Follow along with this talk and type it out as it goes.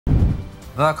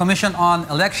The Commission on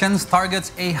Elections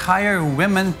targets a higher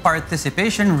women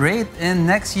participation rate in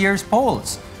next year's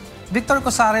polls. Victor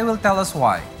Cosare will tell us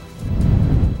why.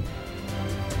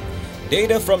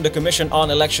 Data from the Commission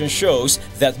on Elections shows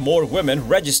that more women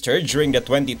registered during the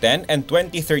 2010 and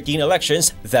 2013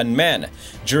 elections than men.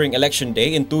 During Election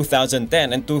Day in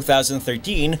 2010 and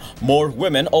 2013, more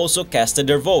women also casted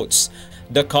their votes.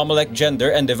 The COMELEC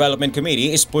Gender and Development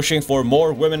Committee is pushing for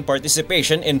more women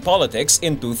participation in politics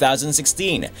in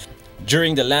 2016.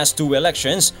 During the last two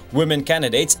elections, women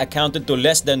candidates accounted to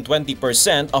less than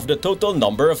 20% of the total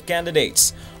number of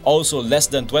candidates. Also, less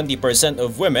than 20%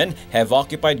 of women have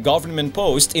occupied government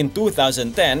posts in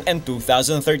 2010 and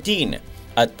 2013.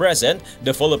 At present,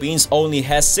 the Philippines only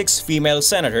has 6 female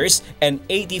senators and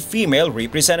 80 female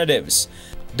representatives.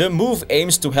 The move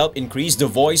aims to help increase the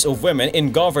voice of women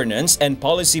in governance and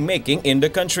policy making in the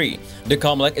country. The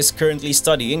COMELEC is currently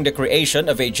studying the creation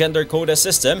of a gender quota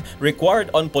system required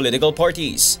on political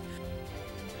parties.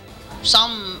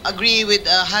 Some agree with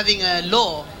having a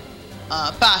law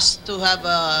passed to have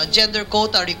a gender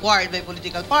quota required by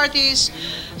political parties.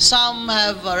 Some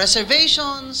have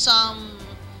reservations. Some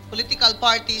political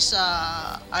parties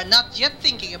are not yet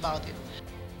thinking about it.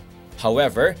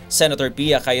 However, Senator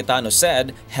Pia Cayetano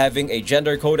said having a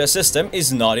gender quota system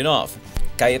is not enough.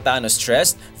 Cayetano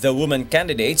stressed the women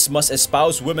candidates must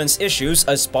espouse women's issues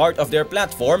as part of their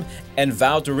platform and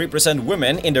vow to represent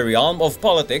women in the realm of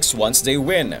politics once they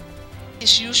win.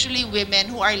 It's usually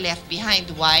women who are left behind.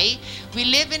 Why? We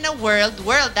live in a world,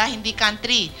 hindi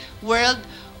country, world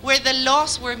where the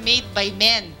laws were made by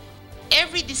men.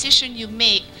 Every decision you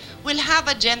make will have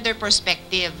a gender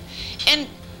perspective. And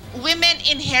women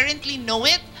inherently know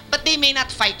it, but they may not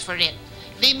fight for it.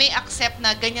 They may accept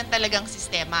na ganyan talagang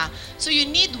sistema. So you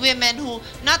need women who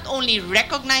not only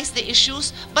recognize the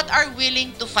issues, but are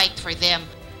willing to fight for them.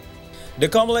 The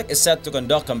COMELEC is set to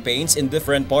conduct campaigns in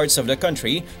different parts of the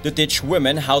country to teach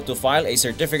women how to file a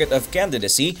certificate of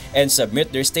candidacy and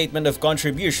submit their statement of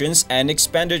contributions and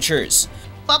expenditures.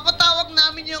 Papatawag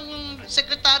namin yung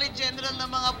Secretary General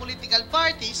ng mga political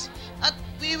parties at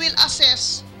we will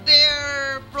assess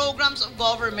their programs of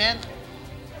government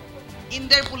in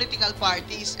their political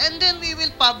parties, and then we will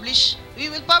publish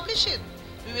it.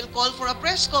 We will call for a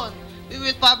press con. We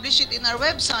will publish it in our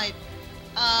website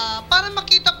para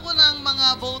makita po ng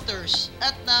mga voters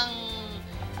at ng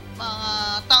mga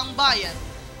taong bayan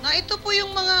na ito po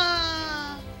yung mga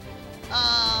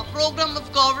program of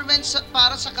government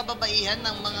para sa kababaihan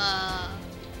ng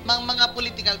mga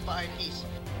political parties.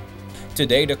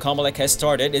 Today, the COMELEC has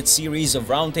started its series of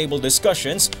roundtable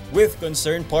discussions with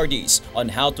concerned parties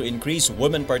on how to increase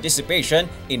women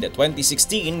participation in the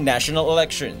 2016 national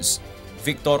elections.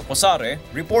 Victor Cosare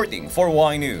reporting for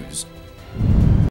Y News.